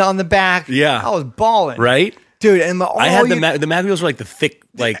girlfriend on the back. Yeah. I was balling. Right? Dude, and I had the mag wheels were like the thick,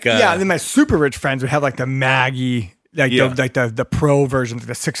 like yeah, and then my super rich friends would have like the Maggie Like Yeah. the pro version,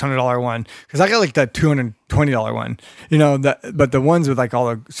 the $600 one, because I got like the $220 one, but the ones with like all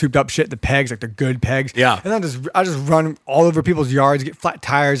the souped up shit, the pegs, like the good pegs. Yeah. And I just run all over people's yards, get flat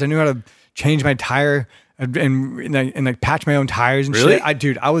tires. I knew how to change my tire and like patch my own tires and Really?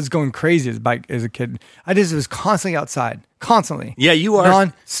 shit. I was going crazy as a kid. I just was constantly outside, constantly. Yeah, you are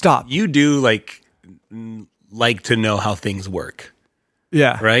non-stop. You do like to know how things work.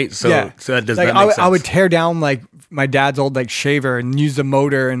 Yeah. Right? So that does like that make sense. I would tear down like my dad's old like shaver and use the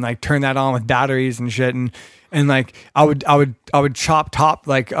motor and like turn that on with batteries and shit and like I would chop top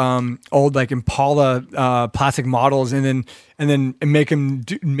like old like Impala plastic models and then make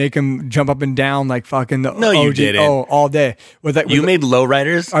them jump up and down like fucking the No, you didn't. all day with like You made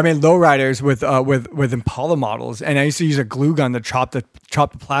lowriders? I made lowriders with Impala models, and I used to use a glue gun to chop the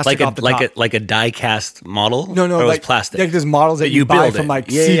plastic off the top. like a die cast model? No, Or it was like plastic. Like there's models that you buy build from it. like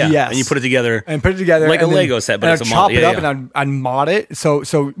Yeah, CVS, yeah. And you put it together like a then- Lego set, but and it's I'd a model. chop it up and I'd mod it. So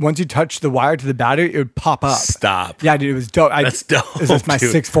once you touch the wire to the battery, it would pop up. Stop. Yeah, dude, it was dope. That's dope, This is my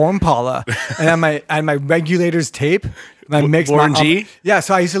dude. 6.4 Impala, and I had my regulators tape. And I mixed Warren my, G? Yeah,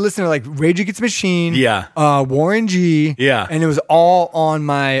 so I used to listen to like Rage Against the Machine. Yeah. Warren G. Yeah. And it was all on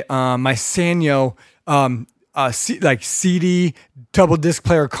my my Sanyo CD double disc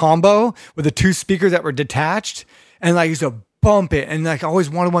player combo with the two speakers that were detached, and like I used to bump it, and like I always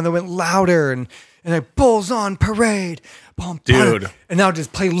wanted one that went louder and like Bulls on Parade, bump, Dude. and now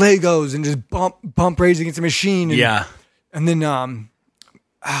just play Legos and just bump Rage Against the Machine. And, Yeah. and then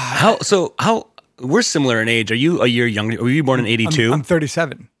How we're similar in age. Are you a year younger? Were you born in 82? I'm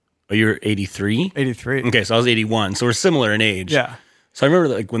 37, Are you 83? 83. Okay, so I was 81. So we're similar in age. Yeah. So I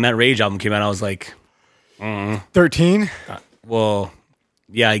remember like when that Rage album came out, I was like, 13. well,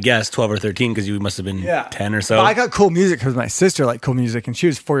 yeah, I guess 12 or 13 because you must have been 10 or so. But I got cool music because my sister liked cool music, and she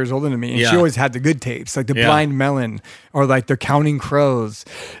was 4 years older than me, and Yeah. she always had the good tapes, like the Yeah. Blind Melon or like the Counting Crows,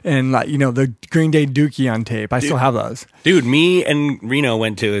 and like the Green Day Dookie on tape. I still have those. Dude, me and Reno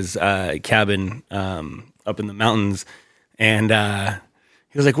went to his cabin up in the mountains, and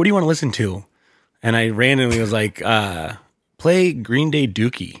he was like, "What do you want to listen to?" And I randomly was like, "Play Green Day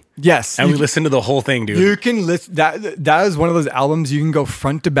Dookie." Yes, And we listened to the whole thing, dude. You can listen. That is one of those albums you can go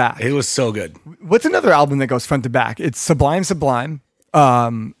front to back. It was so good. What's another album that goes front to back? It's Sublime.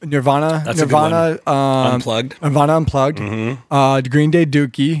 Nirvana. That's a good Nirvana. Unplugged. Nirvana Unplugged. The Green Day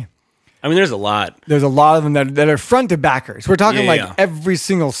Dookie. I mean, there's a lot. There's a lot of them that are front to backers. We're talking Yeah, like yeah. every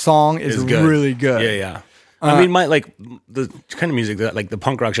single song is It's good. really good. Yeah, yeah. I mean, the kind of music that like the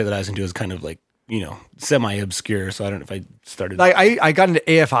punk rock shit that I listen to is kind of like semi obscure. So I don't know if I started Like I got into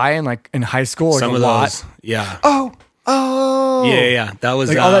AFI in high school. some like of a lot. those. Yeah. Oh. Yeah. That was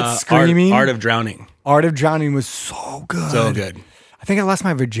Like all that screaming. Art of Drowning. Art of Drowning was so good. So good. I think I lost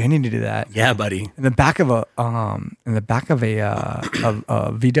my virginity to that. Yeah, buddy. In the back of a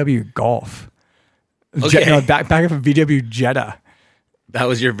VW Golf. Okay. Back of a VW Jetta. That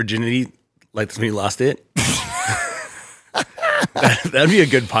was your virginity. Like this when you lost it. That'd be a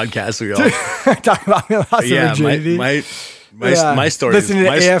good podcast. We all. Talk about me lost Yeah, virginity. my Yeah. story. Listen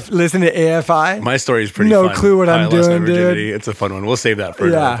to AFI. My story is pretty. No fun. clue what How I'm I lost my doing, dude. virginity. It's a fun one. We'll save that for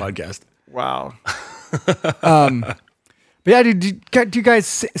Yeah. another podcast. Wow. But yeah, dude, do you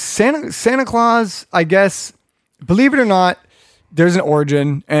guys Santa Claus? I guess, believe it or not, there's an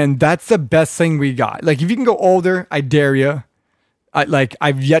origin, and that's the best thing we got. Like, if you can go older, I dare you.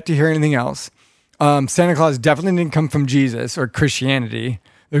 I've yet to hear anything else. Santa Claus definitely didn't come from Jesus or Christianity.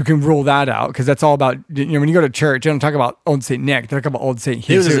 You can rule that out because that's all about when you go to church, they don't talk about old Saint Nick. They talk about old Saint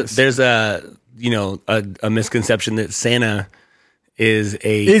Jesus. There's a misconception that Santa is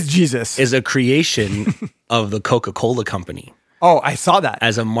Jesus a creation of the Coca-Cola company Oh, I saw that.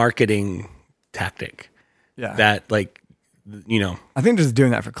 as a marketing tactic. Yeah, That I think they're just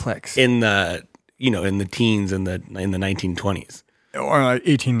doing that for clicks. in the teens in the 1920s, Or like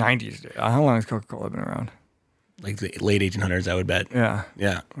 1890s. Dude. How long has Coca-Cola been around? like the late 1800s, I would bet. Yeah.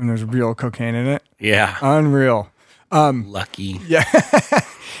 Yeah. When there's real cocaine in it. Yeah. Unreal. Lucky. Yeah.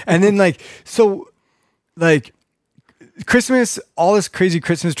 And then Christmas, all this crazy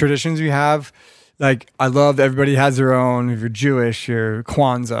Christmas traditions we have. Like, I love that everybody has their own. If you're Jewish, you're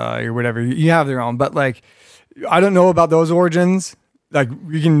Kwanzaa or whatever, you have their own. But like, I don't know about those origins. Like,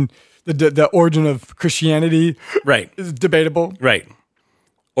 we can, the origin of Christianity Right. is debatable. Right.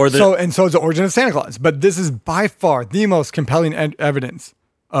 Or So is the origin of Santa Claus. But this is by far the most compelling evidence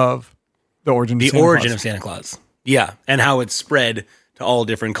of the origin of Santa Claus. of Santa Claus. Yeah. And how it's spread to all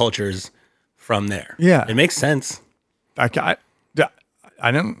different cultures from there. Yeah. It makes sense.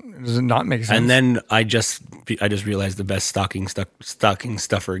 I don't. Does it not make sense? And then I just realized the best stocking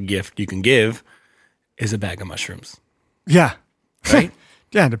stuffer gift you can give is a bag of mushrooms, Yeah. right?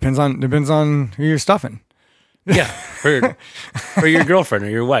 Yeah, depends on who you're stuffing. Yeah, for your girlfriend or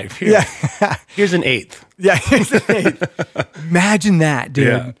your wife. Here, here's an eighth. Yeah, here's the thing. Imagine that, dude.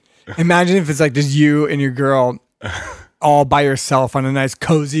 Yeah. Imagine if it's like just you and your girl all by yourself on a nice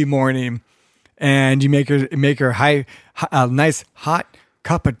cozy morning, and you make her a nice hot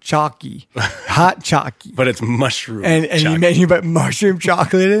cup of hot chalky. But it's mushroom. And you put mushroom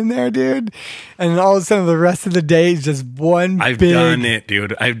chocolate in there, dude. And all of a sudden, the rest of the day is just one. I've big, done it,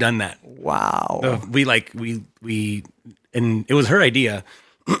 dude. I've done that. Wow. We and it was her idea.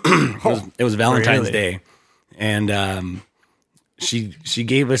 It was Valentine's really? Day, and she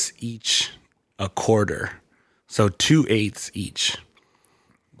gave us each a quarter, so 2/8 each,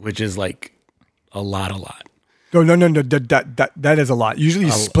 which is like a lot. No. That is a lot. Usually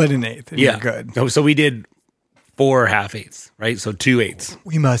you split an eighth and Yeah, you're good. So we did 4 1/2-8ths, right? So 2/8.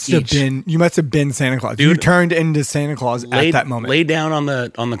 You must have been Santa Claus. Dude, you turned into Santa Claus at that moment. Laid down on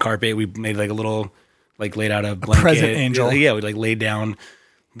the carpet. We made like a little, like laid out a blanket. present angel. Yeah, we like laid down.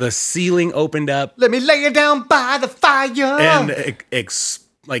 The ceiling opened up. Let me lay you down by the fire. And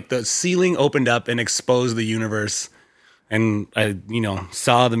like the ceiling opened up and exposed the universe, and I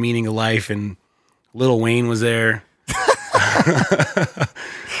saw the meaning of life, and Lil Wayne was there.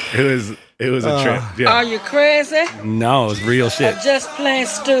 It was a trip. Yeah. Are you crazy? No, it was real shit. Just plain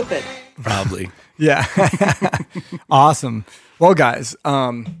stupid. Probably. Yeah. Awesome. Well, guys,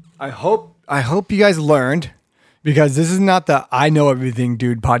 I hope you guys learned, because this is not the I know everything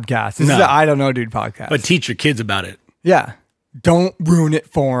dude podcast. This is the I don't know dude podcast. But teach your kids about it. Yeah. Don't ruin it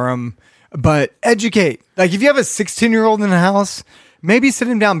for them, but educate. Like if you have a 16-year-old in the house, maybe sit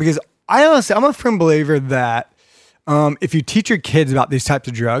him down, because I'm a firm believer that if you teach your kids about these types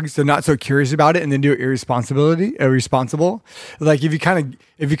of drugs, they're not so curious about it and then do it irresponsible. Like if you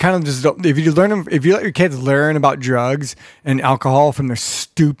let your kids learn about drugs and alcohol from their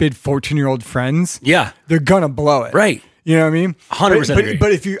stupid 14-year-old friends, Yeah. they're gonna blow it. Right. You know what I mean? 100% agree.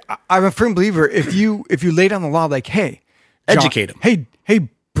 But if I'm a firm believer, if you lay down the law, like, hey, John, Educate 'em. Hey,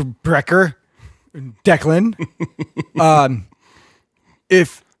 Brecker, Declan,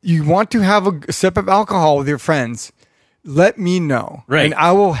 if you want to have a sip of alcohol with your friends, let me know. Right. And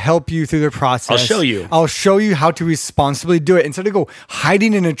I will help you through the process. I'll show you how to responsibly do it instead of go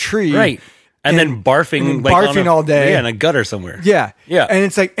hiding in a tree. Right. And then barfing, all day. Yeah, in a gutter somewhere. Yeah. Yeah. And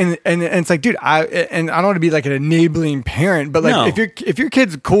it's like, and it's like, dude, I don't want to be like an enabling parent, but like No. if your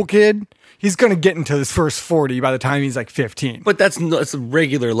kid's a cool kid, he's going to get into his first 40 by the time he's like 15. But that's a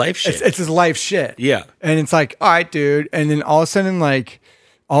regular life shit. It's his life shit. Yeah. And it's like, all right, dude. And then all of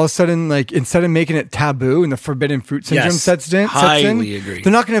a sudden, instead of making it taboo and the forbidden fruit syndrome Yes. sets in, Highly agree.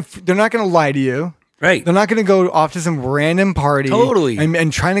 They're not gonna lie to you. Right. They're not gonna go off to some random party. Totally.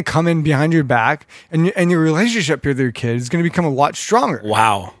 And trying to come in behind your back, and your relationship with your kid is gonna become a lot stronger.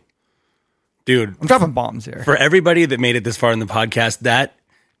 Wow. Dude, I'm dropping bombs here. for everybody that made it this far in the podcast, that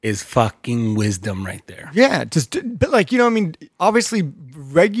is fucking wisdom right there. Yeah, but like, I mean, obviously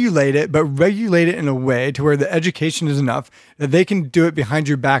regulate it, but regulate it in a way to where the education is enough that they can do it behind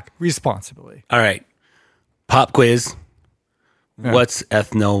your back responsibly. All right. Pop quiz. What's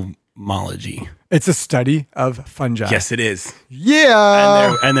ethnomology? It's a study of fungi. Yes, it is.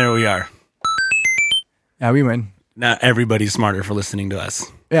 Yeah. And there we are. Yeah, we win. Now everybody's smarter for listening to us.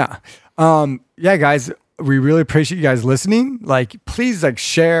 Yeah. Yeah, guys, we really appreciate you guys listening. Like, please, like,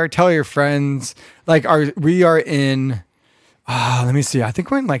 share, tell your friends. Like, we are in, let me see. I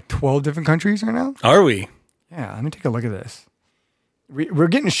think we're in like 12 different countries right now. Are we? Yeah, let me take a look at this. We're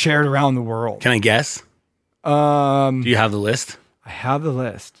getting shared around the world. Can I guess? Do you have the list? I have the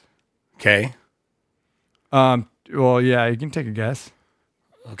list. Okay. Well, yeah, you can take a guess.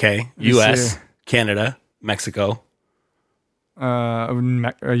 Okay. me U.S., see. Canada, Mexico,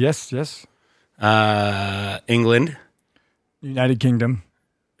 Yes. England. United Kingdom.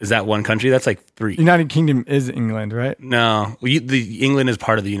 Is that one country? That's like 3. United Kingdom is England, right? No, the England is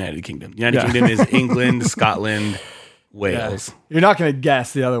part of the United Kingdom. United Yeah. Kingdom is England, Scotland, Wales. You're not going to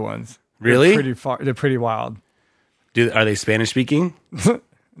guess the other ones. Really? They're pretty far. They're pretty wild. Are they Spanish speaking?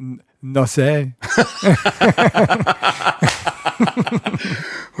 No sé.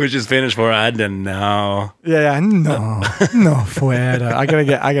 Which is Spanish for I don't know. Yeah, no fuera. I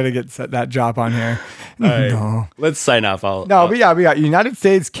gotta get that drop on here. No. Let's sign off. No, we got United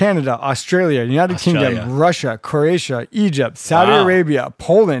States, Canada, Australia, United Australia. Kingdom, Russia, Croatia, Egypt, Saudi Wow. Arabia,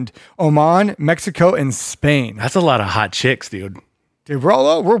 Poland, Oman, Mexico, and Spain. That's a lot of hot chicks, dude. Dude, we're all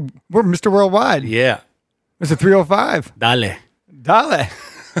over. We're Mr. Worldwide. Yeah. Mr. 305. Dale. Dale.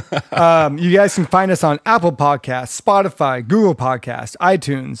 You guys can find us on Apple Podcasts, Spotify, Google Podcasts,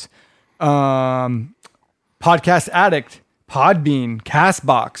 iTunes, Podcast Addict, Podbean,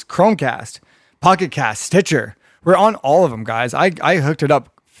 Castbox, Chromecast, Pocket Cast, Stitcher. We're on all of them, guys. I hooked it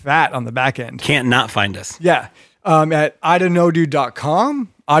up fat on the back end. Can't not find us. Yeah. At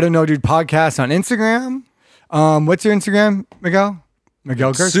IDon'tKnowDude.com, I Don't Know Dude Podcast on Instagram. What's your Instagram, Miguel?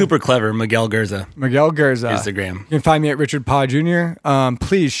 Miguel Gerza. Super clever, Miguel Gerza. Miguel Gerza. Instagram. You can find me at Richard Pod Jr.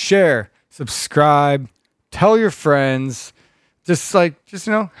 Please share, subscribe, tell your friends. Just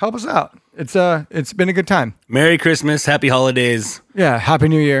help us out. It's been a good time. Merry Christmas. Happy holidays. Yeah. Happy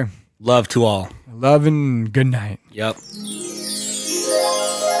New Year. Love to all. Love and good night. Yep.